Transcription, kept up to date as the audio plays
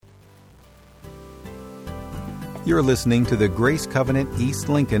You're listening to the Grace Covenant East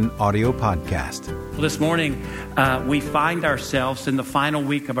Lincoln audio podcast. This morning, we find ourselves in the final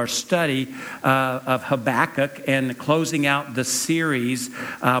week of our study of Habakkuk and closing out the series,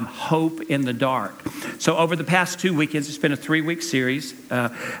 Hope in the Dark. So over the past 2 weekends, it's been a 3-week series.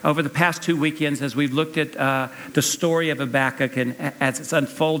 Over the past 2 weekends, as we've looked at the story of Habakkuk and as it's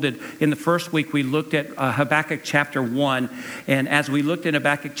unfolded, in the first week, we looked at Habakkuk chapter 1. And as we looked at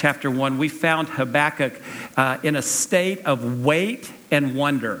Habakkuk chapter 1, we found Habakkuk in a state of wait and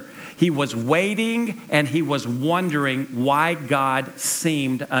wonder. He was waiting and he was wondering why God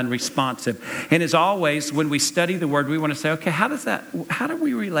seemed unresponsive. And as always, when we study the word, we want to say, okay, how do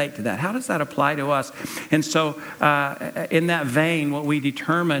we relate to that? How does that apply to us? And so in that vein, what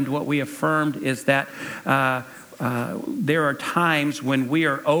we affirmed is that there are times when we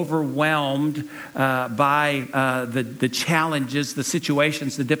are overwhelmed by the challenges, the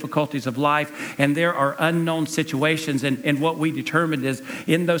situations, the difficulties of life, and there are unknown situations. And what we determined is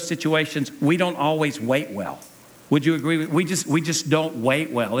in those situations, we don't always wait well. Would you agree? We just don't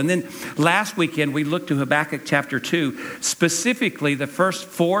wait well. And then last weekend, we looked to Habakkuk chapter 2, specifically the first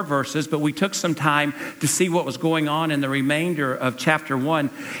 4 verses, but we took some time to see what was going on in the remainder of chapter 1.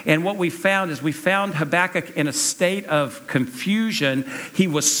 And what we found is we found Habakkuk in a state of confusion. He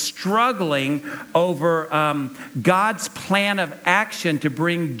was struggling over God's plan of action to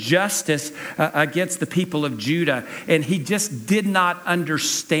bring justice against the people of Judah. And he just did not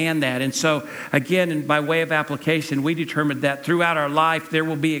understand that. And so, again, by way of application, we determined that throughout our life there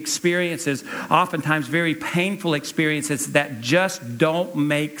will be experiences, oftentimes very painful experiences that just don't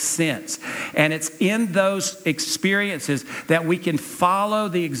make sense. And it's in those experiences that we can follow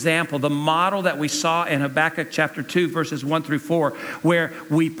the example, the model that we saw in Habakkuk chapter 2, verses 1 through 4, where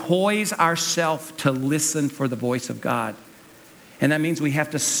we poise ourselves to listen for the voice of God. And that means we have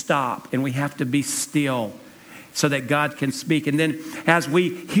to stop and we have to be still so that God can speak. And then as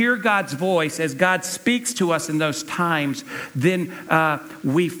we hear God's voice, as God speaks to us in those times, then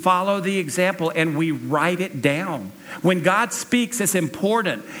we follow the example and we write it down. When God speaks, it's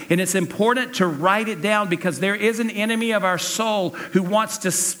important. And it's important to write it down because there is an enemy of our soul who wants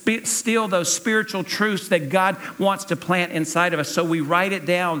to steal those spiritual truths that God wants to plant inside of us. So we write it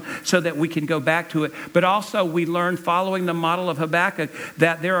down so that we can go back to it. But also we learn, following the model of Habakkuk,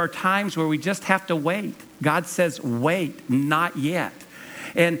 that there are times where we just have to wait. God says, wait, not yet.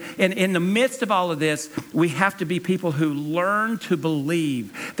 And in the midst of all of this, we have to be people who learn to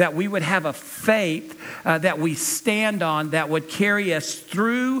believe, that we would have a faith that we stand on that would carry us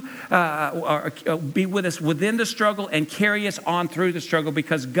through, or be with us within the struggle and carry us on through the struggle,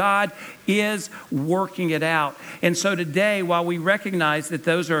 because God is working it out. And so today, while we recognize that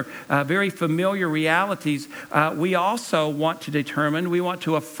those are very familiar realities, we also want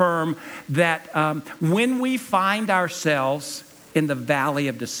to affirm that when we find ourselves in the valley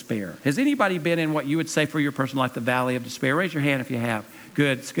of despair. Has anybody been in what you would say for your personal life, the valley of despair? Raise your hand if you have.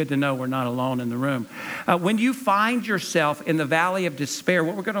 Good. It's good to know we're not alone in the room. When you find yourself in the valley of despair,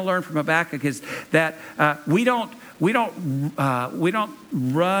 what we're going to learn from Habakkuk is that we don't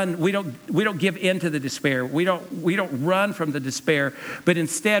give in to the despair. We don't run from the despair, but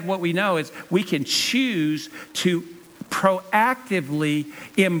instead what we know is we can choose to proactively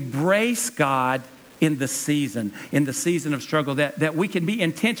embrace God in the season of struggle, that we can be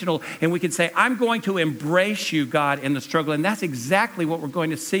intentional and we can say, I'm going to embrace you, God, in the struggle. And that's exactly what we're going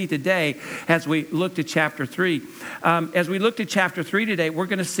to see today as we look to chapter 3. As we look to chapter 3 today, we're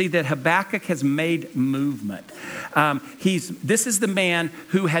going to see that Habakkuk has made movement. This is the man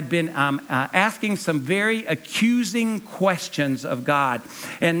who had been asking some very accusing questions of God.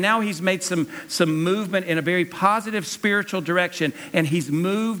 And now he's made some movement in a very positive spiritual direction. And he's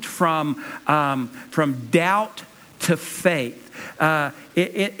moved from doubt to faith.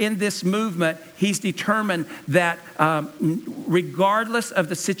 In this movement, he's determined that regardless of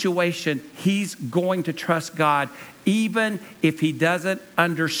the situation, he's going to trust God, even if he doesn't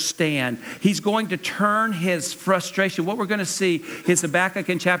understand. He's going to turn his frustration. What we're going to see is Habakkuk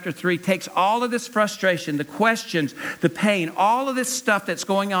in chapter 3 takes all of this frustration, the questions, the pain, all of this stuff that's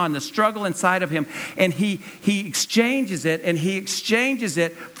going on, the struggle inside of him, and he exchanges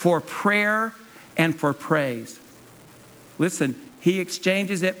it for prayer and for praise. Listen, he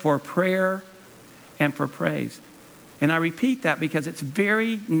exchanges it for prayer and for praise. And I repeat that because it's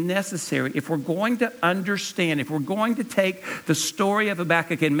very necessary. If we're going to understand, if we're going to take the story of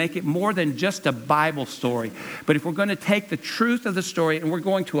Habakkuk and make it more than just a Bible story, but if we're going to take the truth of the story and we're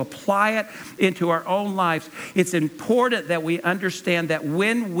going to apply it into our own lives, it's important that we understand that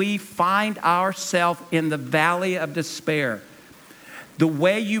when we find ourselves in the valley of despair, the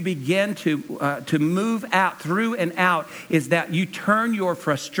way you begin to move out through and out is that you turn your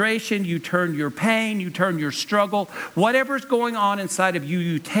frustration, you turn your pain, you turn your struggle, whatever's going on inside of you,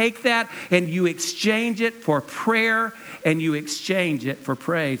 you take that and you exchange it for prayer and you exchange it for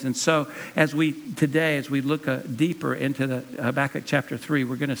praise. And so as we look deeper into the Habakkuk chapter 3,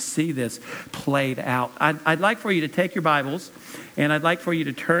 we're going to see this played out. I'd like for you to take your Bibles and I'd like for you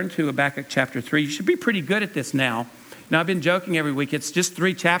to turn to Habakkuk chapter 3. You should be pretty good at this now. Now, I've been joking every week. It's just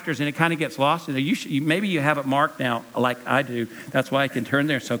 3 chapters, and it kind of gets lost in there. Maybe you have it marked now like I do. That's why I can turn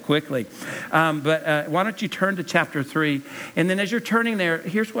there so quickly. But why don't you turn to chapter 3? And then as you're turning there,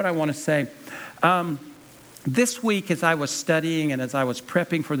 here's what I want to say. This week, as I was studying and as I was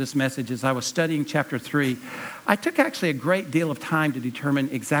prepping for this message, as I was studying chapter 3, I took actually a great deal of time to determine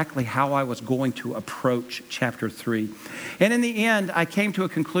exactly how I was going to approach chapter 3. And in the end, I came to a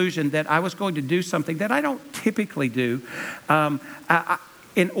conclusion that I was going to do something that I don't typically do.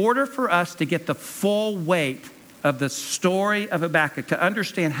 In order for us to get the full weight of the story of Habakkuk, to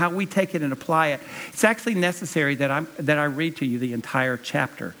understand how we take it and apply it, it's actually necessary that I read to you the entire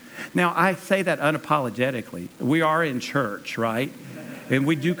chapter. Now, I say that unapologetically. We are in church, right? And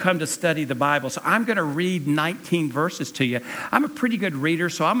we do come to study the Bible. So I'm going to read 19 verses to you. I'm a pretty good reader,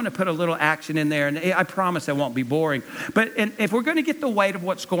 so I'm going to put a little action in there. And I promise it won't be boring. But if we're going to get the weight of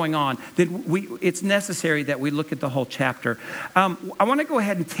what's going on, then it's necessary that we look at the whole chapter. I want to go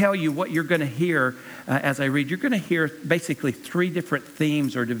ahead and tell you what you're going to hear as I read. You're going to hear basically 3 different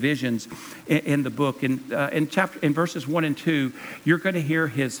themes or divisions in the book. In verses 1 and 2, you're going to hear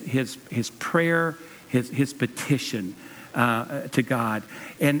his prayer, his petition to God.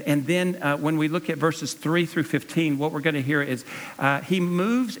 And then when we look at verses 3 through 15, what we're going to hear is he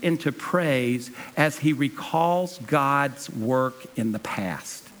moves into praise as he recalls God's work in the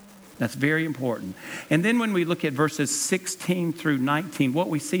past. That's very important. And then when we look at verses 16 through 19, what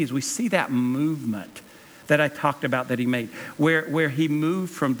we see is we see that movement that I talked about that he made, where he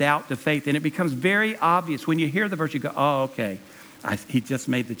moved from doubt to faith. And it becomes very obvious. When you hear the verse, you go, oh, okay. He just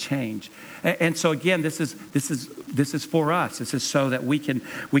made the change. And so again, this is for us. This is so that we can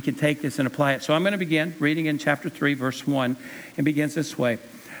take this and apply it. So I'm going to begin reading in chapter 3, verse 1, and begins this way.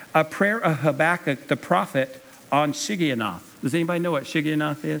 A prayer of Habakkuk the prophet on Shigionoth. Does anybody know what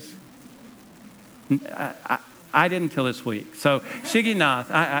Shigionoth is? I didn't till this week. So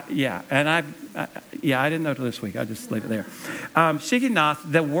Shigionoth, I didn't know till this week. I'll just leave it there.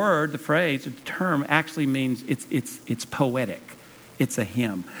 Shigionoth, the word, the phrase, the term actually means it's poetic. It's a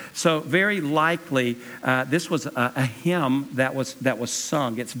hymn. So very likely, this was a hymn that was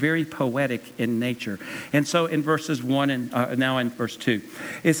sung. It's very poetic in nature. And so in verses 1 and now in verse 2,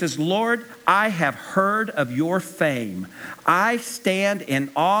 it says, Lord, I have heard of your fame. I stand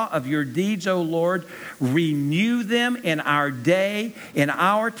in awe of your deeds, O Lord. Renew them in our day, in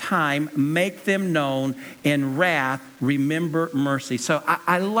our time. Make them known. In wrath, remember mercy. So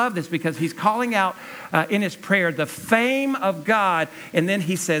I love this because he's calling out in his prayer the fame of God. And then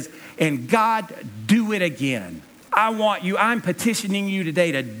he says, and God, do it again. I'm petitioning you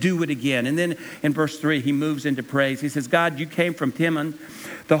today to do it again. And then in verse 3, he moves into praise. He says, God, you came from Timon,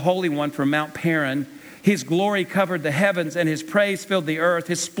 the Holy One from Mount Paran. His glory covered the heavens and his praise filled the earth.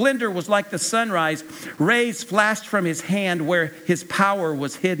 His splendor was like the sunrise. Rays flashed from his hand where his power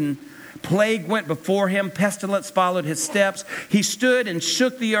was hidden. Plague went before him. Pestilence followed his steps. He stood and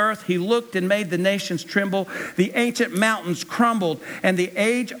shook the earth. He looked and made the nations tremble. The ancient mountains crumbled and the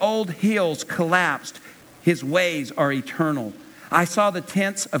age-old hills collapsed. His ways are eternal. I saw the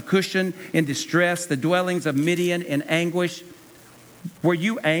tents of Cushan in distress, the dwellings of Midian in anguish. Were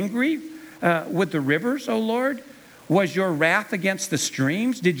you angry with the rivers, O Lord? Was your wrath against the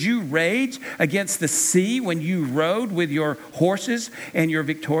streams? Did you rage against the sea when you rode with your horses and your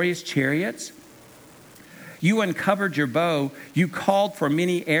victorious chariots? You uncovered your bow. You called for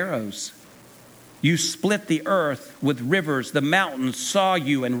many arrows. You split the earth with rivers. The mountains saw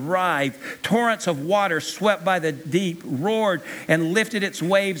you and writhed. Torrents of water swept by the deep, roared and lifted its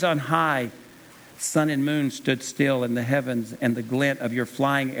waves on high. Sun and moon stood still in the heavens, and the glint of your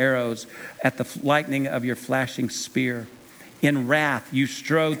flying arrows at the lightning of your flashing spear. In wrath, you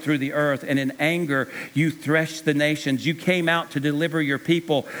strode through the earth, and in anger, you threshed the nations. You came out to deliver your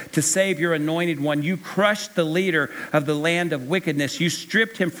people, to save your anointed one. You crushed the leader of the land of wickedness. You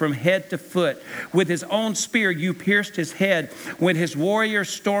stripped him from head to foot. With his own spear, you pierced his head. When his warriors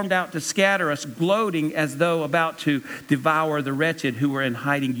stormed out to scatter us, gloating as though about to devour the wretched who were in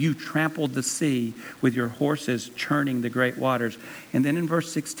hiding, you trampled the sea with your horses, churning the great waters. And then in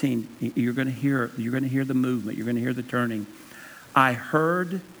verse 16, you're going to hear the movement. You're going to hear the turning. I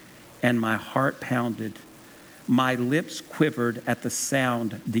heard and my heart pounded. My lips quivered at the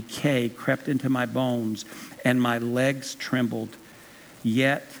sound. Decay crept into my bones, and my legs trembled.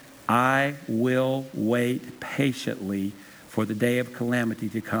 Yet I will wait patiently for the day of calamity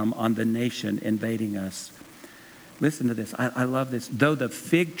to come on the nation invading us. Listen to this. I love this. Though the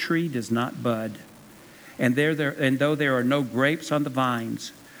fig tree does not bud, and though there are no grapes on the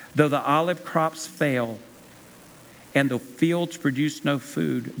vines, though the olive crops fail, and the fields produce no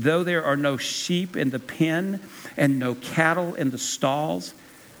food, though there are no sheep in the pen and no cattle in the stalls,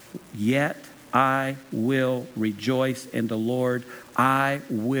 yet I will rejoice in the Lord. I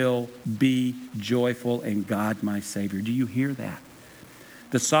will be joyful in God my Savior. Do you hear that?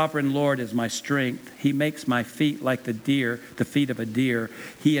 The sovereign Lord is my strength. He makes my feet like the feet of a deer.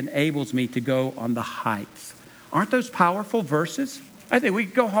 He enables me to go on the heights. Aren't those powerful verses? I think we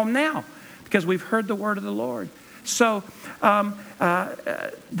can go home now because we've heard the word of the Lord. So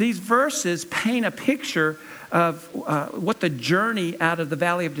these verses paint a picture of what the journey out of the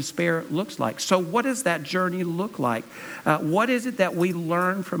valley of despair looks like. So what does that journey look like? What is it that we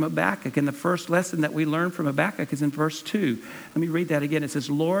learn from Habakkuk? And the first lesson that we learn from Habakkuk is in verse 2. Let me read that again. It says,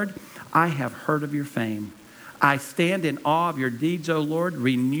 Lord, I have heard of your fame. I stand in awe of your deeds, O Lord.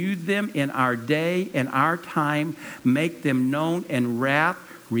 Renew them in our day and our time. Make them known in wrath.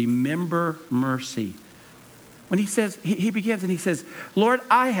 Remember mercy. When he says, he begins and he says, Lord,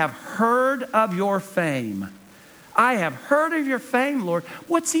 I have heard of your fame. I have heard of your fame, Lord.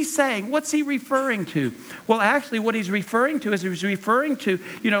 What's he saying? What's he referring to? Well, actually, what he's referring to is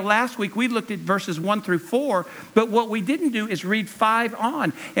last week we looked at verses 1 through 4, but what we didn't do is read 5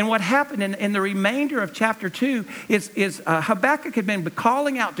 on. And what happened in the remainder of chapter 2 is Habakkuk had been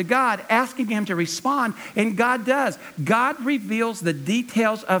calling out to God, asking him to respond, and God does. God reveals the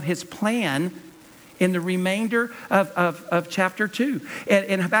details of his plan in the remainder of chapter 2.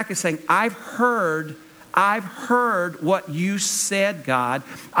 And Habakkuk is saying, I've heard what you said, God.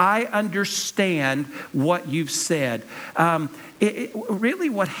 I understand what you've said. Really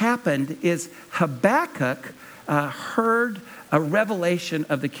what happened is Habakkuk heard a revelation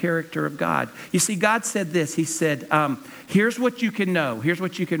of the character of God. You see, God said this. He said, here's what you can know. Here's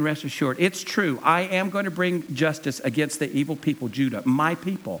what you can rest assured. It's true. I am going to bring justice against the evil people, Judah, my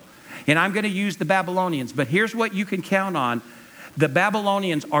people. And I'm going to use the Babylonians. But here's what you can count on. The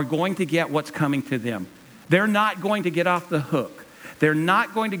Babylonians are going to get what's coming to them. They're not going to get off the hook. They're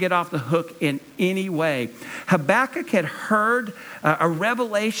not going to get off the hook in any way. Habakkuk had heard a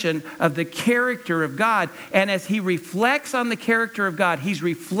revelation of the character of God. And as he reflects on the character of God, he's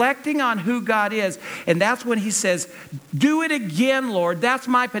reflecting on who God is. And that's when he says, do it again, Lord. That's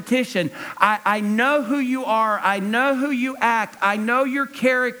my petition. I know who you are. I know who you act. I know your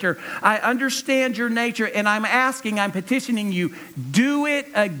character. I understand your nature. And I'm petitioning you, do it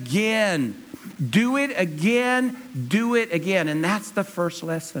again. Do it again, do it again. And that's the first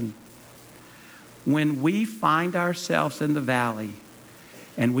lesson. When we find ourselves in the valley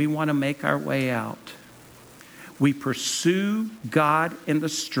and we want to make our way out, we pursue God in the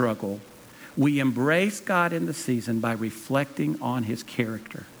struggle. We embrace God in the season by reflecting on his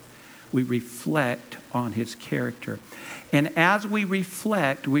character. We reflect on his character. And as we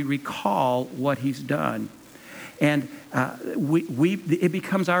reflect, we recall what he's done. And it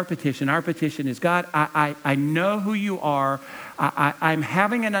becomes our petition. Our petition is, God, I know who you are. I'm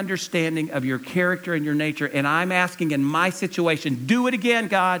having an understanding of your character and your nature, and I'm asking in my situation, do it again,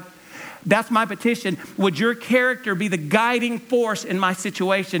 God. That's my petition. Would your character be the guiding force in my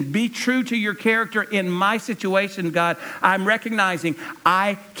situation? Be true to your character in my situation, God. I'm recognizing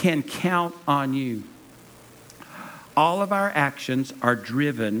I can count on you. All of our actions are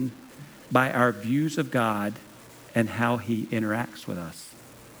driven by our views of God and how he interacts with us.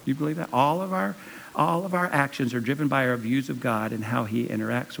 Do you believe that? All of our actions are driven by our views of God and how he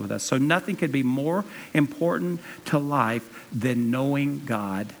interacts with us. So nothing could be more important to life than knowing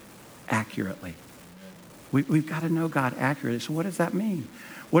God accurately. We've got to know God accurately. So what does that mean?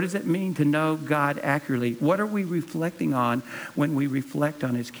 What does it mean to know God accurately? What are we reflecting on when we reflect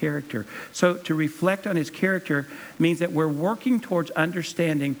on his character? So to reflect on his character means that we're working towards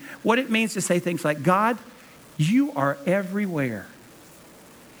understanding what it means to say things like, God, you are everywhere,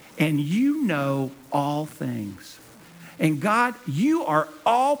 and you know all things. And God, you are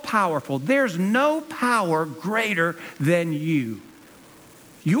all powerful. There's no power greater than you.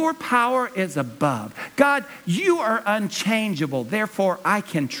 Your power is above. God, you are unchangeable. Therefore, I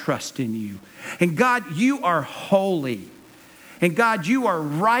can trust in you. And God, you are holy. And God, you are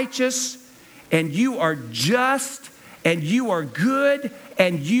righteous, and you are just, and you are good,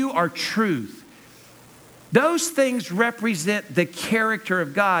 and you are truth. Those things represent the character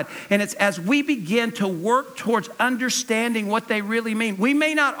of God. And it's as we begin to work towards understanding what they really mean. We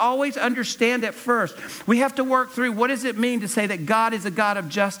may not always understand at first. We have to work through what does it mean to say that God is a God of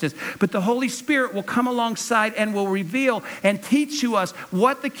justice. But the Holy Spirit will come alongside and will reveal and teach to us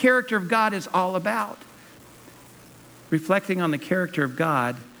what the character of God is all about. Reflecting on the character of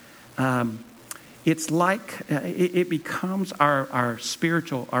God, it's like it becomes our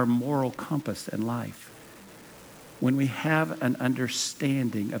spiritual, our moral compass in life. When we have an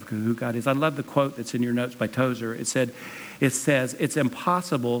understanding of who God is. I love the quote that's in your notes by Tozer. It says, it's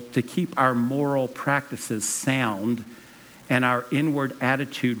impossible to keep our moral practices sound and our inward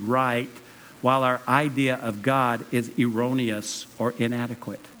attitude right while our idea of God is erroneous or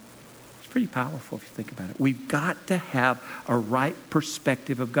inadequate. It's pretty powerful if you think about it. We've got to have a right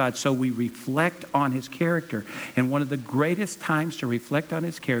perspective of God. So we reflect on his character. And one of the greatest times to reflect on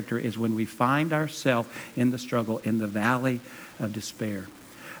his character is when we find ourselves in the struggle, in the valley of despair.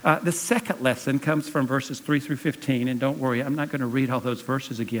 The second lesson comes from verses 3 through 15. And don't worry, I'm not going to read all those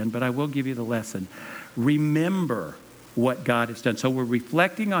verses again, but I will give you the lesson. Remember what God has done. So we're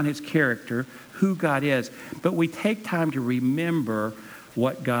reflecting on his character, who God is, but we take time to remember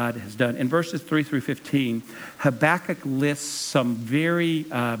what God has done. In verses 3 through 15, Habakkuk lists some very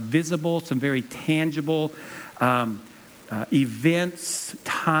visible, some very tangible events,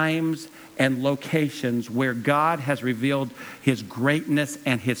 times, and locations where God has revealed his greatness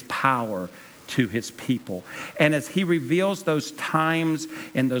and his power to his people. And as he reveals those times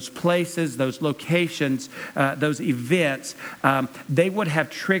and those places, those locations, those events, they would have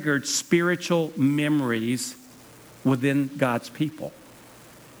triggered spiritual memories within God's people.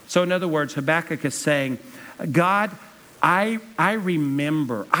 So in other words, Habakkuk is saying, God, I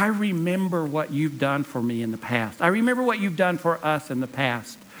remember what you've done for me in the past. I remember what you've done for us in the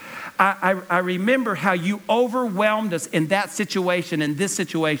past. I remember how you overwhelmed us in that situation, in this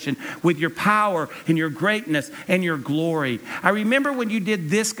situation, with your power and your greatness and your glory. I remember when you did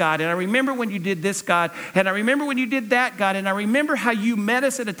this, God, and I remember when you did this, God, and I remember when you did that, God, and I remember how you met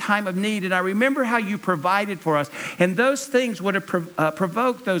us at a time of need, and I remember how you provided for us. And those things would have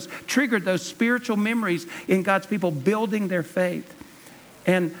triggered those spiritual memories in God's people, building their faith.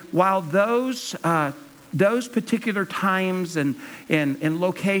 And while those particular times and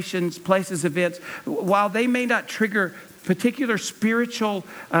locations, places, events, while they may not trigger particular spiritual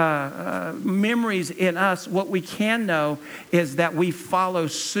memories in us, what we can know is that we follow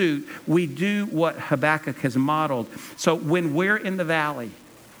suit. We do what Habakkuk has modeled. So when we're in the valley,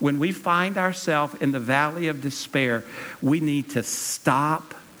 when we find ourselves in the valley of despair, we need to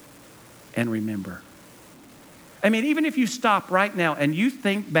stop and remember. I mean, even if you stop right now and you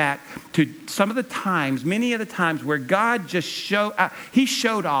think back to some of the times, many of the times where God just he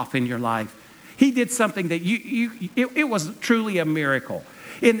showed off in your life. He did something that it was truly a miracle.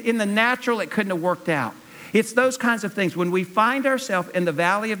 In the natural, it couldn't have worked out. It's those kinds of things. When we find ourselves in the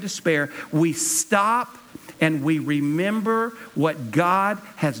valley of despair, we stop and we remember what God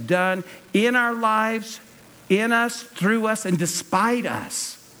has done in our lives, in us, through us, and despite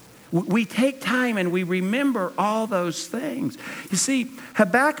us. We take time and we remember all those things. You see,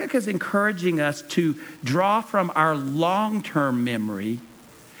 Habakkuk is encouraging us to draw from our long-term memory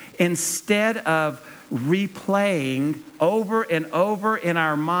instead of replaying over and over in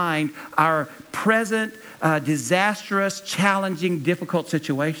our mind our present disastrous, challenging, difficult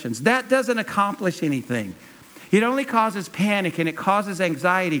situations. That doesn't accomplish anything. It only causes panic and it causes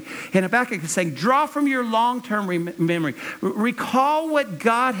anxiety. And Habakkuk is saying, draw from your long-term memory. Recall what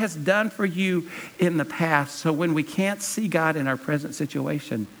God has done for you in the past. So when we can't see God in our present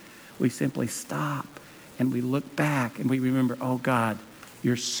situation, we simply stop and we look back and we remember, oh God,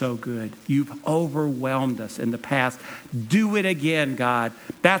 you're so good. You've overwhelmed us in the past. Do it again, God.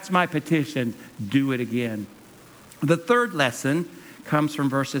 That's my petition. Do it again. The third lesson comes from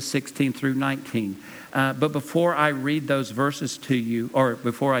verses 16 through 19. But before I read those verses to you, or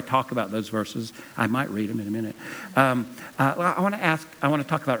before I talk about those verses, I might read them in a minute. I want to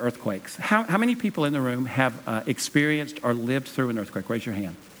talk about earthquakes. How many people in the room have experienced or lived through an earthquake? Raise your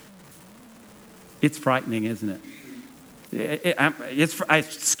hand. It's frightening, isn't it? It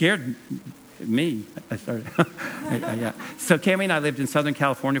scared me. I started. Yeah. So Cammie and I lived in Southern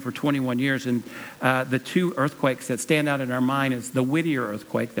California for 21 years, and the two earthquakes that stand out in our mind is the Whittier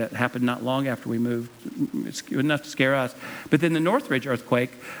earthquake that happened not long after we moved. It's enough to scare us. But then the Northridge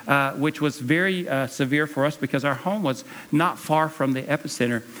earthquake, which was very severe for us because our home was not far from the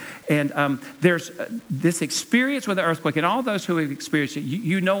epicenter. And there's this experience with the earthquake, and all those who have experienced it,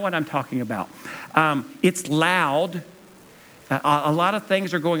 you know what I'm talking about. It's loud. A lot of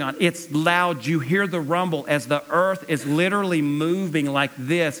things are going on. It's loud. You hear the rumble as the earth is literally moving like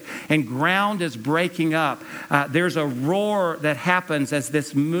this and ground is breaking up. There's a roar that happens as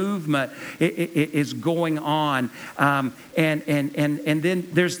this movement is going on. And then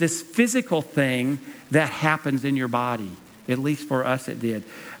there's this physical thing that happens in your body. At least for us it did.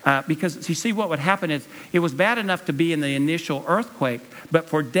 Because you see what would happen is it was bad enough to be in the initial earthquake, but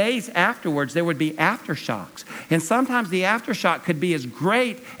for days afterwards there would be aftershocks. And sometimes the aftershock could be as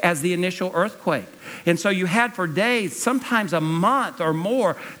great as the initial earthquake. And so you had for days, sometimes a month or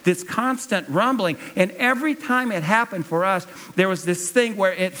more, this constant rumbling. And every time it happened for us, there was this thing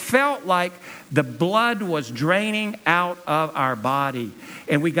where it felt like the blood was draining out of our body.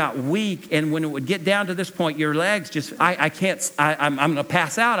 And we got weak. And when it would get down to this point, your legs just, I'm going to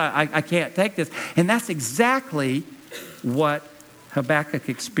pass out. I can't take this. And that's exactly what Habakkuk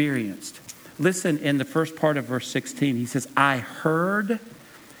experienced. Listen, in the first part of verse 16, he says, I heard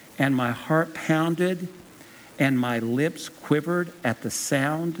and my heart pounded and my lips quivered at the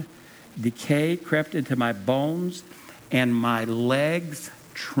sound. Decay crept into my bones and my legs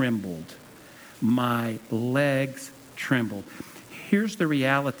trembled. My legs trembled. Here's the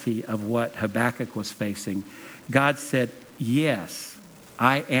reality of what Habakkuk was facing. God said, yes,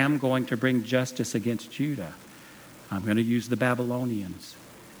 I am going to bring justice against Judah. I'm going to use the Babylonians.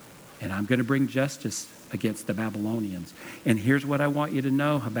 And I'm going to bring justice against the Babylonians. And here's what I want you to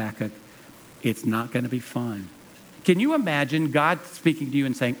know, Habakkuk. It's not going to be fun. Can you imagine God speaking to you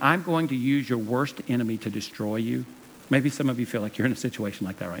and saying, I'm going to use your worst enemy to destroy you? Maybe some of you feel like you're in a situation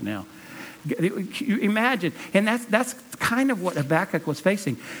like that right now. Imagine, and that's kind of what Habakkuk was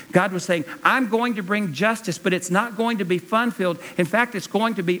facing. God was saying, I'm going to bring justice, but it's not going to be fun-filled. In fact, it's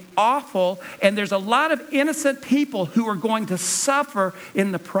going to be awful, and there's a lot of innocent people who are going to suffer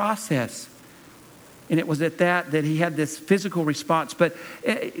in the process. And it was at that he had this physical response. But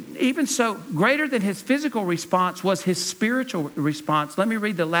even so, greater than his physical response was his spiritual response. Let me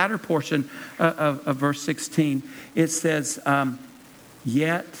read the latter portion of verse 16. It says,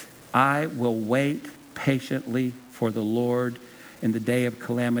 yet I will wait patiently for the Lord in the day of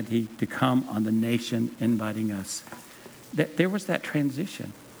calamity to come on the nation inviting us. There was that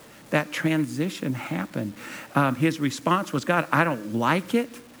transition. That transition happened. His response was, God, I don't like it.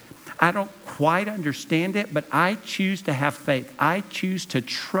 I don't quite understand it, but I choose to have faith. I choose to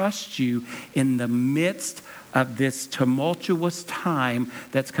trust you in the midst of this tumultuous time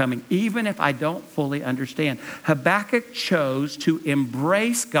that's coming, even if I don't fully understand. Habakkuk chose to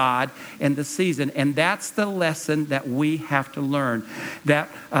embrace God in the season, and that's the lesson that we have to learn, that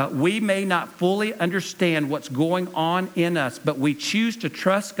we may not fully understand what's going on in us, but we choose to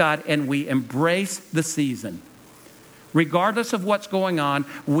trust God and we embrace the season. Regardless of what's going on,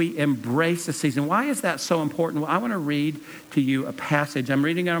 we embrace the season. Why is that so important? Well, I want to read to you a passage. I'm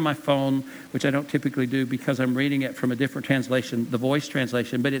reading it on my phone, which I don't typically do because I'm reading it from a different translation, the Voice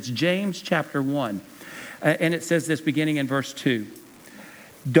translation, but it's James chapter 1. And it says this beginning in verse 2.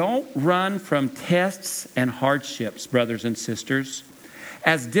 Don't run from tests and hardships, brothers and sisters.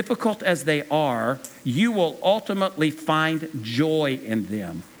 As difficult as they are, you will ultimately find joy in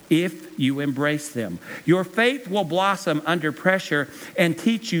them if you embrace them. Your faith will blossom under pressure and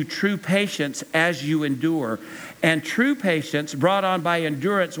teach you true patience as you endure. And true patience, brought on by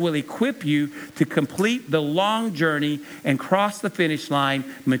endurance, will equip you to complete the long journey and cross the finish line,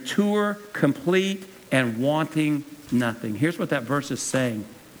 mature, complete, and wanting nothing. Here's what that verse is saying.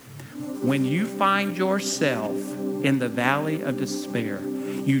 When you find yourself in the valley of despair,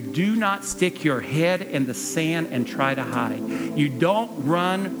 you do not stick your head in the sand and try to hide. You don't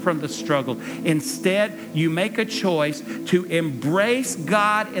run from the struggle. Instead, you make a choice to embrace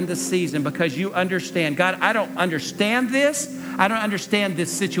God in the season because you understand, God, I don't understand this. I don't understand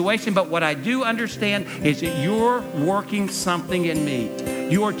this situation, but what I do understand is that you're working something in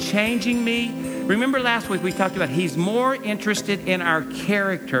me. You're changing me. Remember last week we talked about He's more interested in our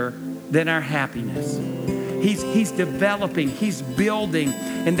character than our happiness. He's developing, He's building,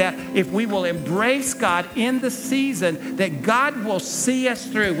 and that if we will embrace God in the season, that God will see us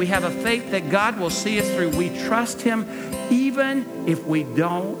through. We have a faith that God will see us through. We trust Him even if we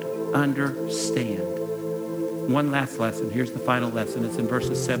don't understand. One last lesson. Here's the final lesson. It's in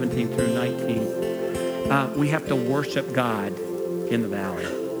verses 17 through 19. We have to worship God in the valley.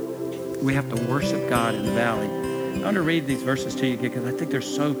 We have to worship God in the valley. I want to read these verses to you again because I think they're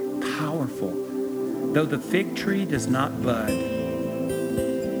so powerful. Though the fig tree does not bud,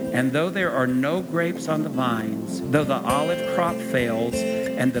 and though there are no grapes on the vines, though the olive crop fails,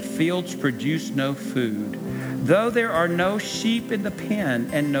 and the fields produce no food, though there are no sheep in the pen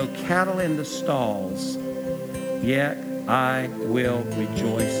and no cattle in the stalls, yet I will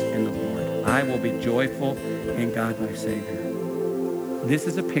rejoice in the Lord. I will be joyful in God my Savior. This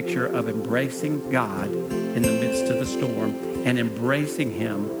is a picture of embracing God in the midst of the storm and embracing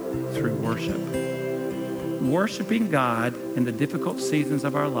Him through worship. Worshiping God in the difficult seasons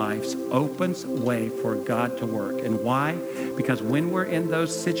of our lives opens way for God to work. And why? Because when we're in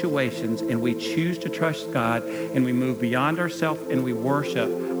those situations and we choose to trust God and we move beyond ourselves and we worship,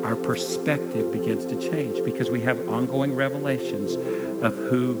 our perspective begins to change because we have ongoing revelations of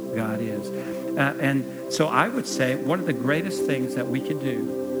who God is. And so I would say one of the greatest things that we can do,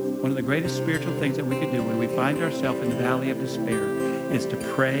 one of the greatest spiritual things that we can do when we find ourselves in the valley of despair is to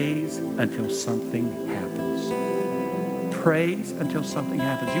praise until something happens. Praise until something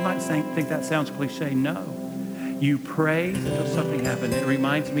happens. You might think that sounds cliche. No. You praise until something happens. It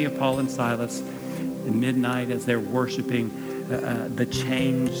reminds me of Paul and Silas at midnight as they're worshiping. The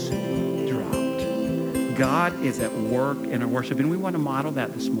chains dropped. God is at work in our worship, and we want to model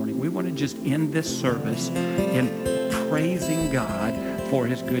that this morning. We want to just end this service in praising God for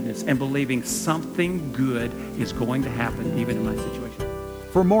His goodness and believing something good is going to happen even in my situation.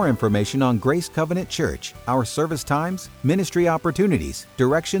 For more information on Grace Covenant Church, our service times, ministry opportunities,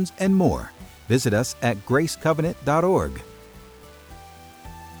 directions, and more, visit us at gracecovenant.org.